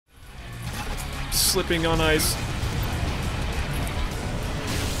slipping on ice.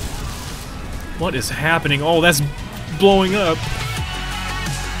 What is happening? Oh, that's blowing up.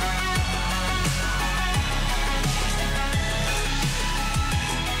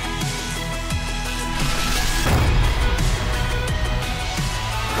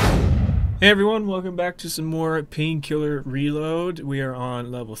 Hey everyone, welcome back to some more Painkiller Reload. We are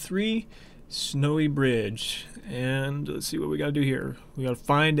on level 3, Snowy Bridge. And let's see what we gotta do here. We gotta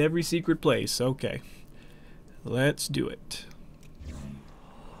find every secret place. Okay. Let's do it.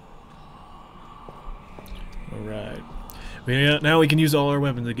 Alright. Now we can use all our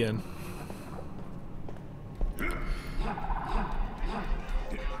weapons again.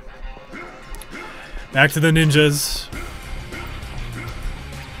 Back to the ninjas.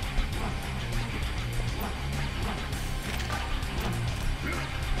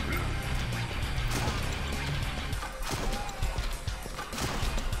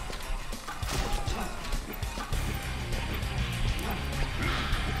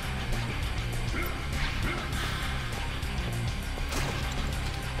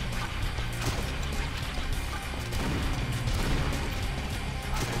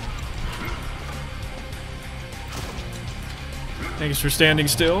 Thanks for standing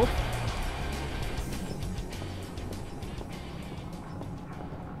still.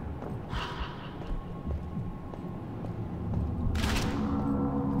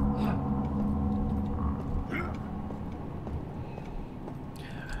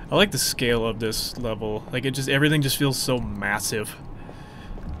 I like the scale of this level. Like everything just feels so massive.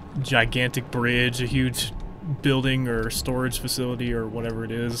 Gigantic bridge, a huge building or storage facility or whatever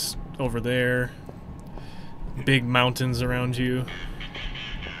it is over there. Big mountains around you.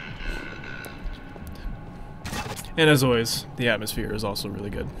 And as always, the atmosphere is also really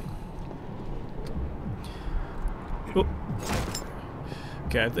good. Oh.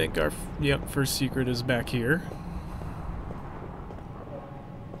 Okay, I think our first secret is back here.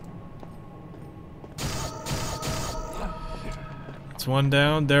 It's one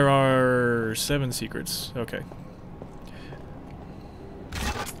down. There are 7 secrets. Okay.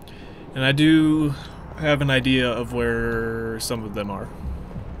 And I do have an idea of where some of them are.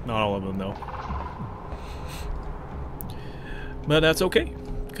 Not all of them, though. But that's okay,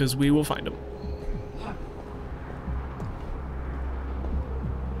 because we will find them.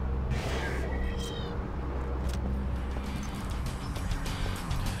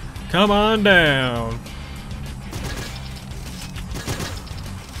 Come on down.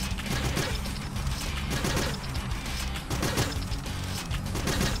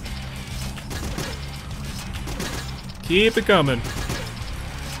 Keep it coming.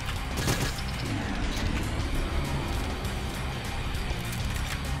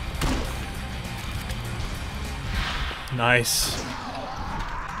 Nice.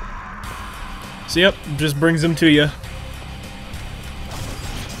 So yep, just brings them to you.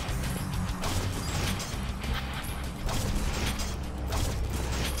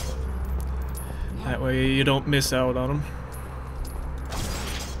 That way you don't miss out on them.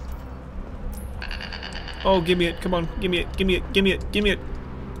 Oh, give me it. Come on. Give me it. Give me it. Give me it. Give me it.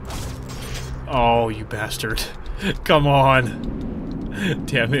 Oh, you bastard. Come on.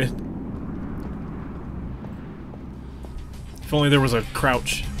 Damn it. If only there was a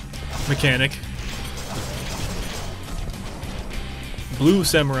crouch mechanic. Blue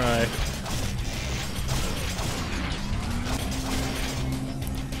samurai.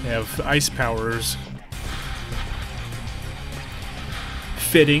 They have ice powers.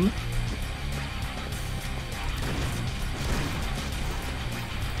 Fitting.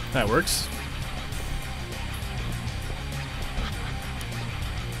 That works.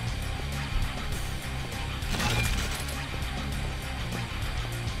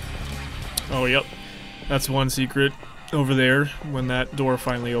 Oh, yep. That's one secret over there when that door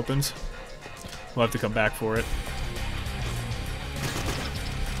finally opens. We'll have to come back for it.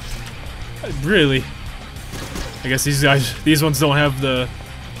 Really? I guess these ones don't have the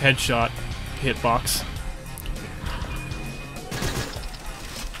headshot hitbox.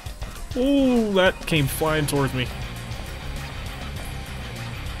 Ooh, that came flying towards me.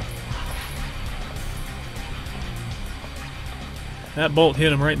 That bolt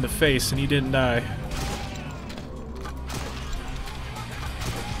hit him right in the face and he didn't die.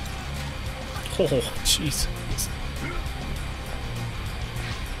 Oh, jeez.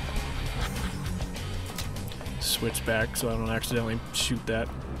 Switch back so I don't accidentally shoot that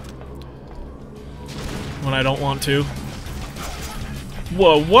when I don't want to.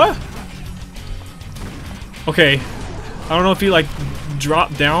 Whoa, what? Okay, I don't know if he like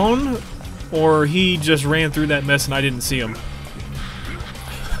dropped down or he just ran through that mess and I didn't see him.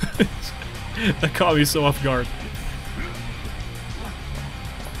 That caught me so off guard.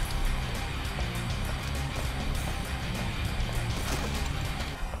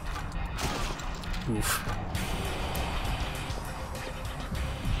 Oof.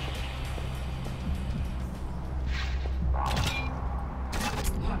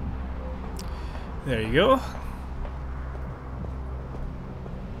 There you go.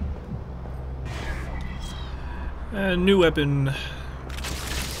 A new weapon,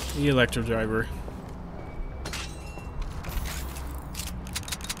 the electro driver.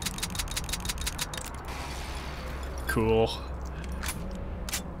 Cool.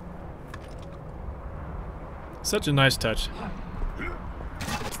 Such a nice touch.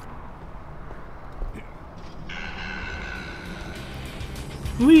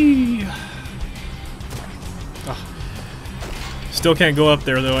 Whee! Oh. Still can't go up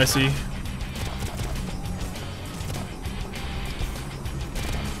there though, I see.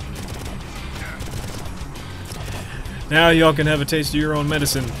 Now y'all can have a taste of your own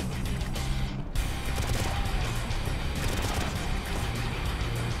medicine.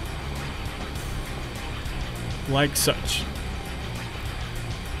 Like such.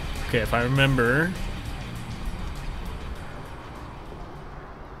 Okay, if I remember...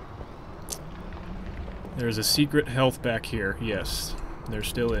 There's a secret health back here. Yes, there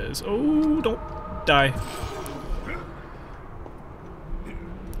still is. Oh, don't die.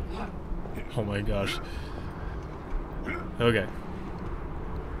 Oh my gosh. Okay.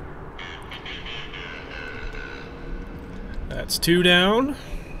 That's 2 down.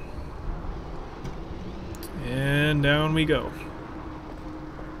 And down we go.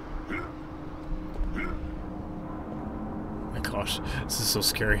 My gosh, this is so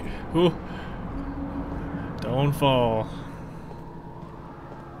scary. Ooh. Don't fall.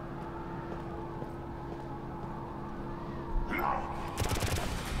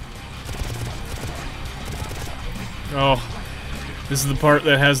 Oh, this is the part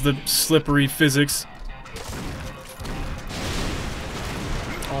that has the slippery physics.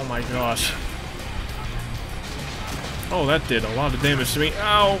 Oh my gosh. Oh, that did a lot of damage to me.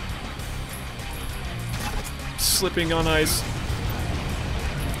 Ow! Slipping on ice.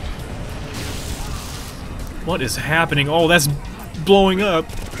 What is happening? Oh, that's blowing up.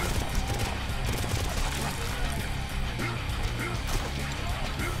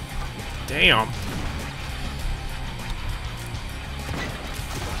 Damn.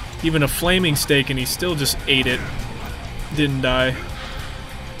 Even a flaming steak and he still just ate it. Didn't die.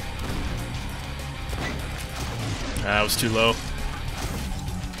 That was too low.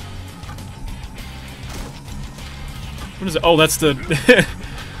 What is it? Oh, that's the...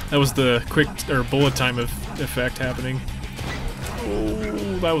 that was the quick or bullet time effect happening.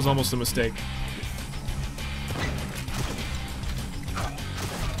 Oh, that was almost a mistake.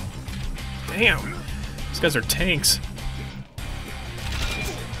 Damn. These guys are tanks.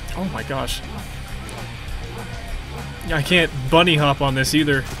 Oh my gosh. I can't bunny hop on this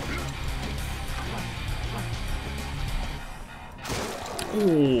either.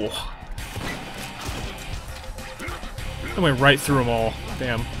 Ooh. I went right through them all.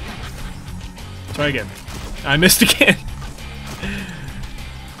 Damn. Try again. I missed again.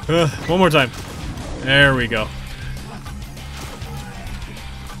 One more time. There we go.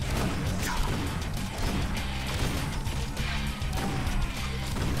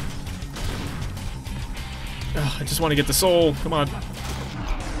 Oh, I just want to get the soul. Come on.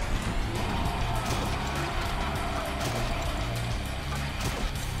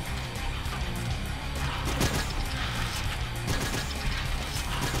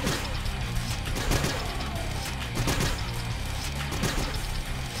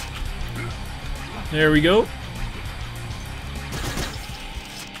 There we go.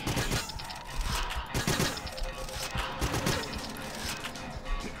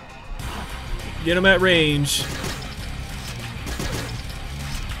 Get him at range.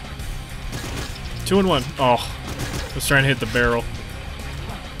 2 and 1. Oh, I was trying to hit the barrel.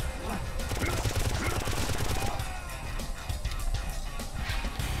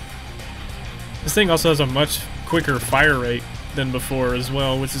 This thing also has a much quicker fire rate than before as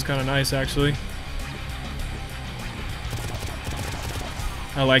well, which is kind of nice actually.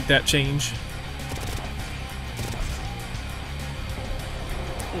 I like that change.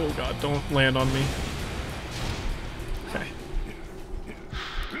 Oh god, don't land on me. Okay.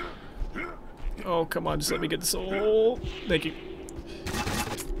 Oh, come on, just let me get the soul. Thank you.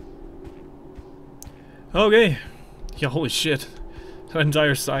 Okay. Yeah, holy shit. That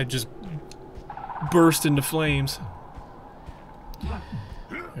entire side just burst into flames.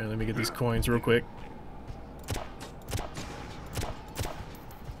 Here, let me get these coins real quick.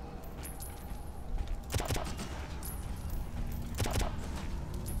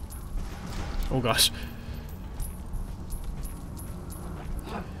 Oh gosh.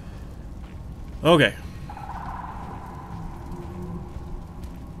 Okay.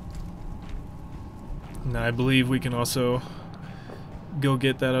 Now I believe we can also go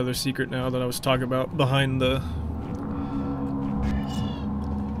get that other secret now that I was talking about behind the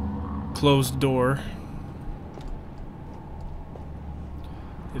closed door.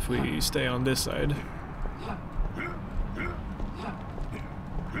 If we stay on this side.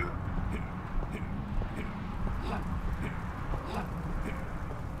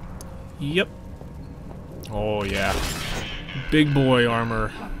 Yep. Oh yeah. Big boy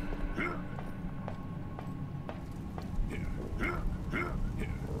armor.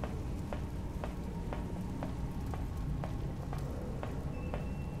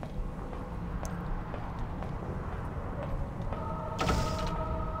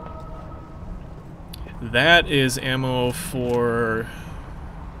 That is ammo for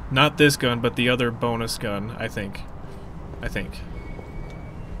not this gun, but the other bonus gun, I think.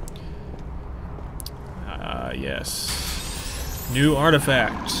 Yes. New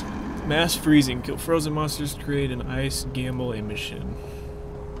artifact. Mass freezing. Kill frozen monsters to create an ice gamble emission.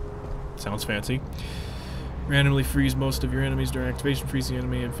 Sounds fancy. Randomly freeze most of your enemies during activation. Freeze the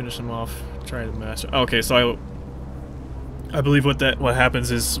enemy and finish them off. Try the master. Okay, so I believe what happens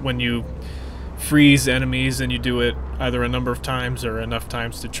is when you freeze enemies and you do it either a number of times or enough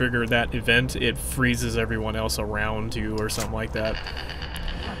times to trigger that event, it freezes everyone else around you or something like that.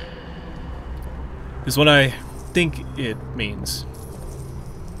 Is what I think it means.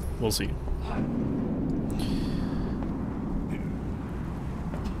 We'll see.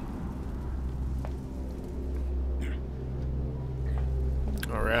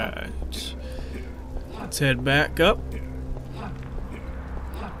 Alright. Let's head back up.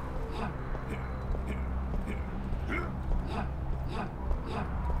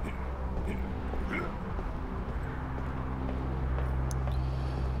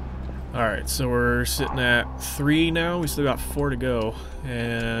 Alright, so we're sitting at 3 now. We still got 4 to go.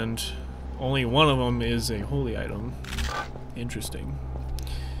 And only one of them is a holy item. Interesting.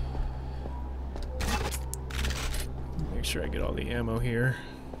 Make sure I get all the ammo here.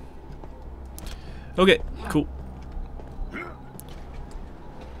 Okay, cool.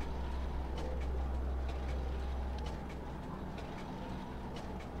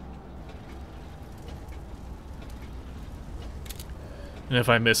 And if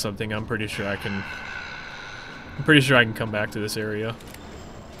I miss something, I'm pretty sure I can come back to this area.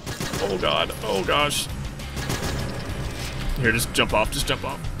 Oh god, oh gosh. Here, just jump off, just jump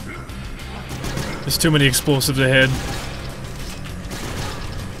off. There's too many explosives ahead.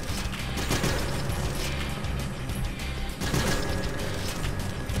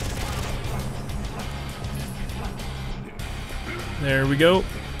 There we go.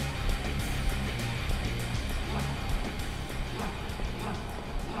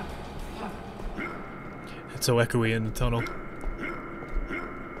 It's so echoey in the tunnel.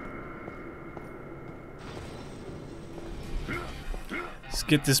 Let's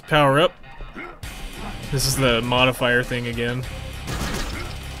get this power up. This is the modifier thing again.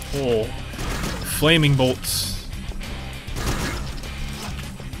 Oh, flaming bolts.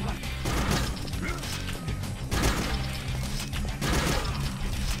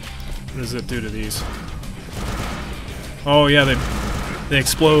 What does it do to these? Oh yeah, they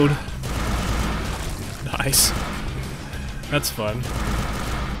explode. Nice. That's fun.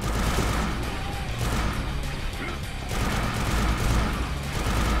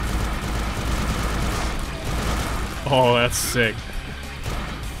 Oh, that's sick.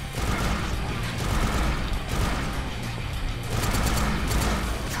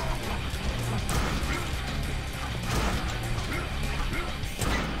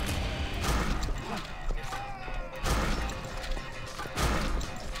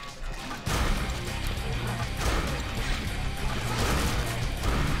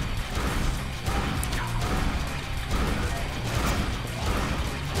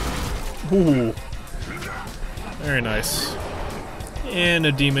 Ooh. Very nice. And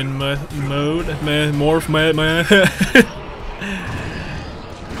a demon mode. Morph.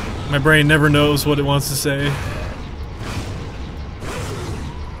 My brain never knows what it wants to say.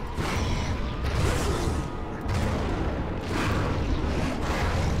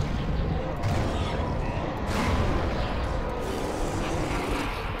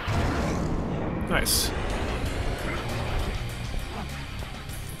 Nice.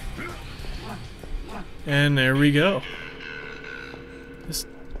 And there we go. This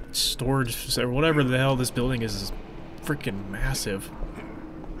storage facility, whatever the hell this building is freaking massive.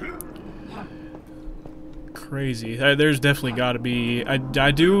 crazy. There's definitely got to be...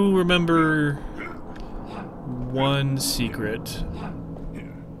 I do remember one secret.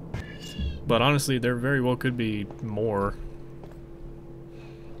 But honestly, there very well could be more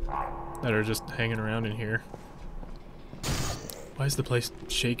that are just hanging around in here. Why is the place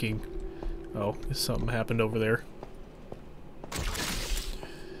shaking? Oh, something happened over there.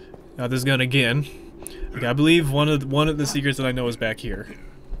 Got this gun again. Okay, I believe one of the secrets that I know is back here.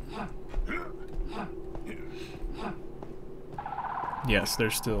 Yes,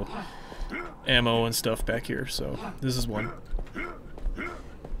 there's still ammo and stuff back here, so this is one.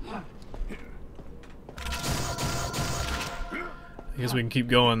 I guess we can keep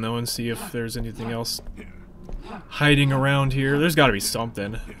going though and see if there's anything else hiding around here. There's got to be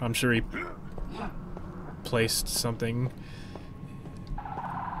something. I'm sure he placed something.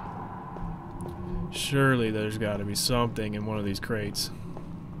 Surely there's got to be something in one of these crates.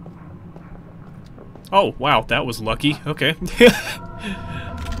 Oh, wow, that was lucky. Okay.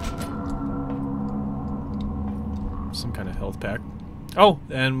 Some kind of health pack. Oh,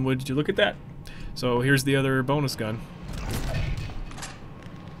 and would you look at that? So here's the other bonus gun.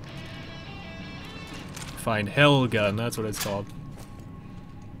 Find hell gun, that's what it's called.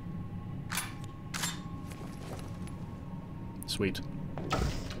 Sweet.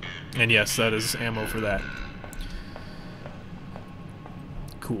 And yes, that is ammo for that.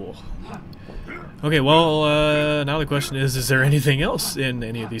 Cool. Okay, well, now the question is there anything else in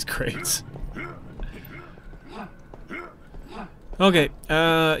any of these crates? Okay,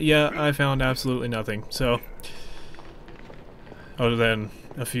 yeah, I found absolutely nothing, so... Other than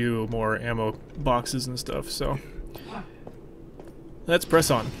a few more ammo boxes and stuff, so... Let's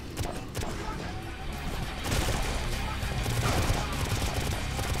press on.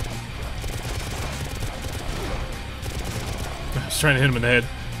 I was trying to hit him in the head.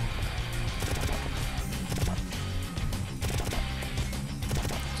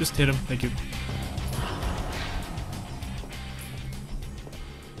 Just hit him, thank you.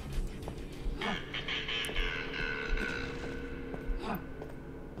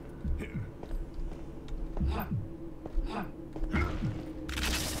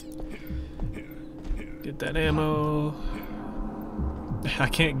 Get that ammo. I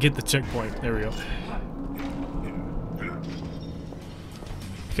can't get the checkpoint. There we go.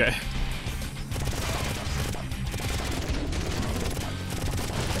 Okay.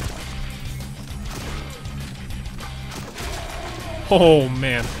 Oh,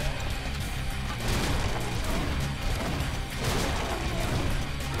 man.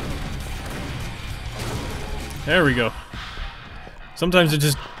 There we go. Sometimes it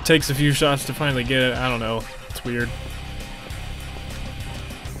just takes a few shots to finally get it. I don't know. It's weird.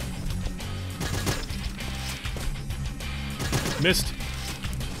 Missed.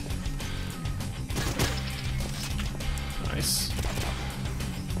 Nice.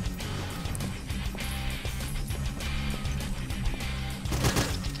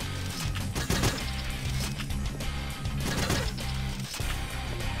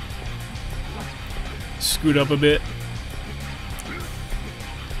 Scoot up a bit.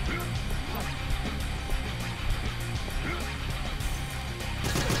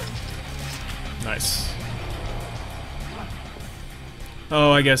 Nice.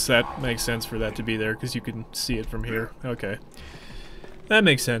 Oh, I guess that makes sense for that to be there, because you can see it from here. Okay. That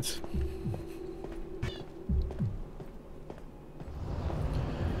makes sense.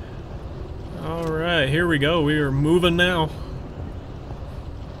 Alright, here we go. We are moving now.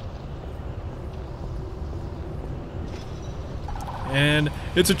 And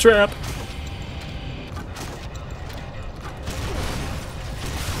it's a trap.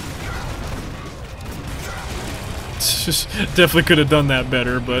 Definitely could have done that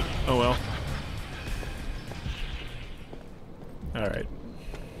better, but oh well. Alright.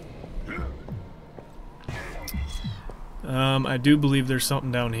 I do believe there's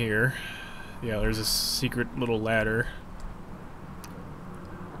something down here. Yeah, there's a secret little ladder.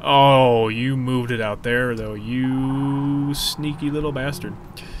 Oh, you moved it out there, though, you sneaky little bastard.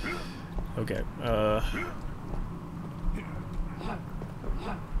 Okay,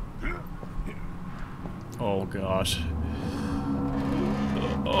 oh, gosh.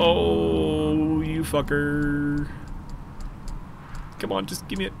 Oh, you fucker. Come on, just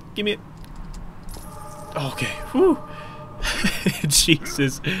give me it. Give me it. Okay, whew.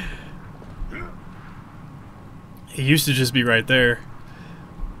 Jesus. It used to just be right there.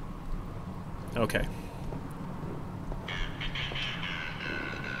 Okay.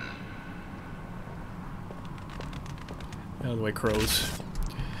 Out of the way, crows.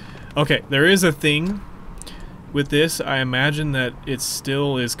 Okay, there is a thing with this, I imagine that it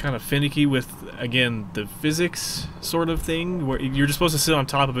still is kind of finicky with, again, the physics sort of thing, where you're just supposed to sit on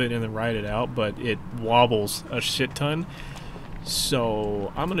top of it and then ride it out, but it wobbles a shit ton.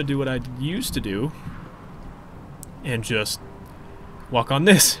 So I'm gonna do what I used to do and just walk on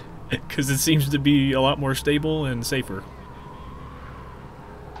this, because it seems to be a lot more stable and safer.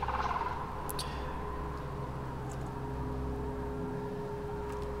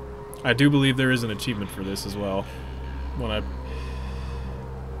 I do believe there is an achievement for this as well. When I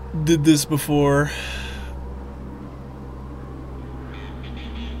did this before.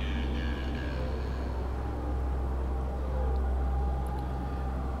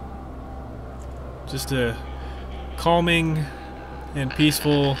 Just a calming and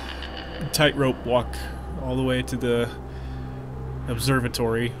peaceful tightrope walk all the way to the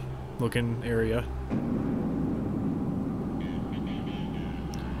observatory looking area.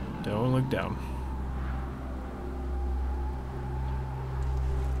 Don't look down.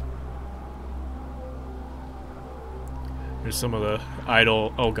 There's some of the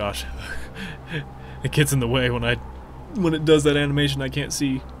idle. Oh gosh, it gets in the way when it does that animation. I can't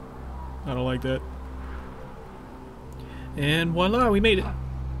see. I don't like that. And voila, we made it.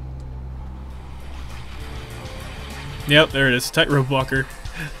 Yep, there it is. Tightrope walker.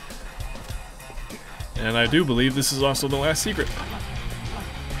 And I do believe this is also the last secret.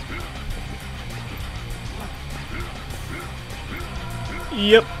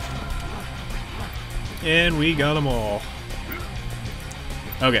 Yep. And we got them all.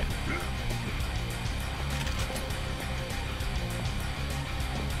 Okay.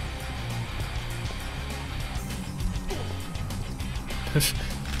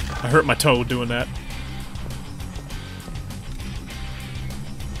 I hurt my toe doing that.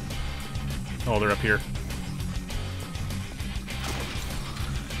 Oh, they're up here.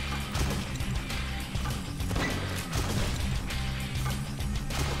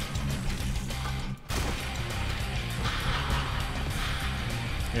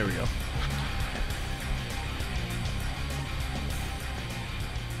 There we go.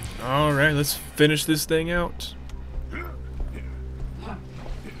 Alright, let's finish this thing out.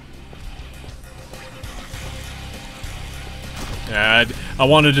 Yeah, I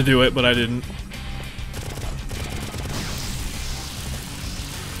wanted to do it, but I didn't.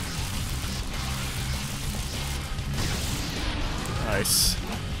 Nice.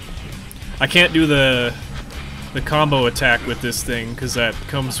 I can't do the combo attack with this thing, because that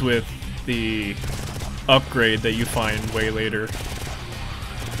comes with the upgrade that you find way later.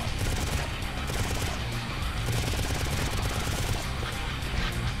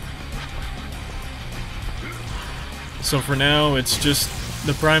 So for now, it's just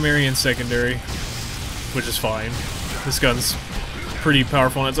the primary and secondary, which is fine. This gun's pretty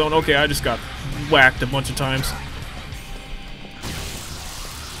powerful on its own. Okay, I just got whacked a bunch of times.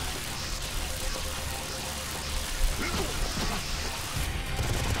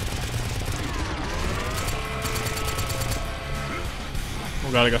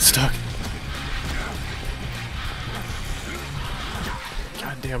 Oh god, I got stuck.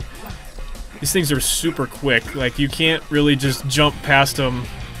 God damn. These things are super quick. Like, you can't really just jump past them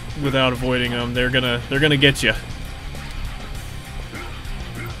without avoiding them. They're gonna get you.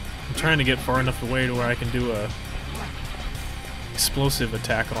 I'm trying to get far enough away to where I can do a explosive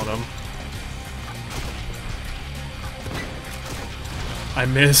attack on them. I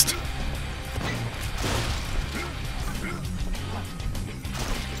missed.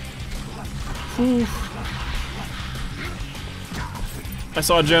 Whew. I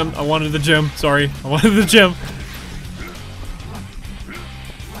saw a gem. I wanted the gem. Sorry. I wanted the gem.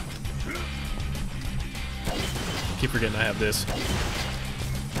 Keep forgetting I have this.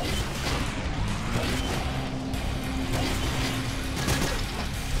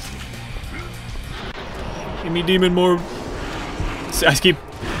 Give me demon more. See, I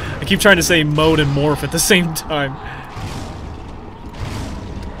keep trying to say mode and morph at the same time.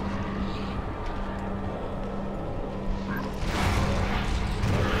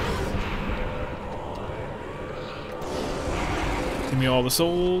 Give me all the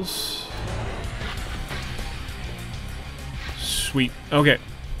souls. Sweet. Okay.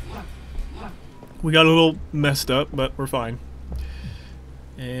 We got a little messed up, but we're fine.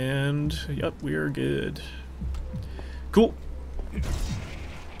 And, yep, we are good. Cool.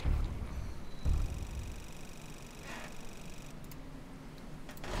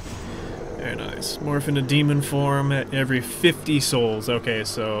 Very nice. Morph into demon form at every 50 souls. Okay,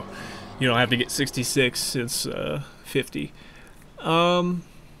 so you don't have to get 66, it's 50.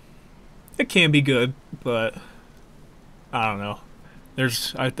 It can be good, but I don't know.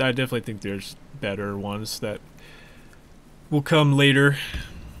 I definitely think there's better ones that will come later.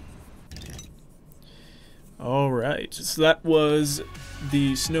 Alright, so that was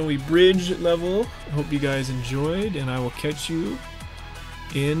the Snowy Bridge level. Hope you guys enjoyed, and I will catch you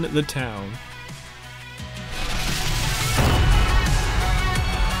in the town.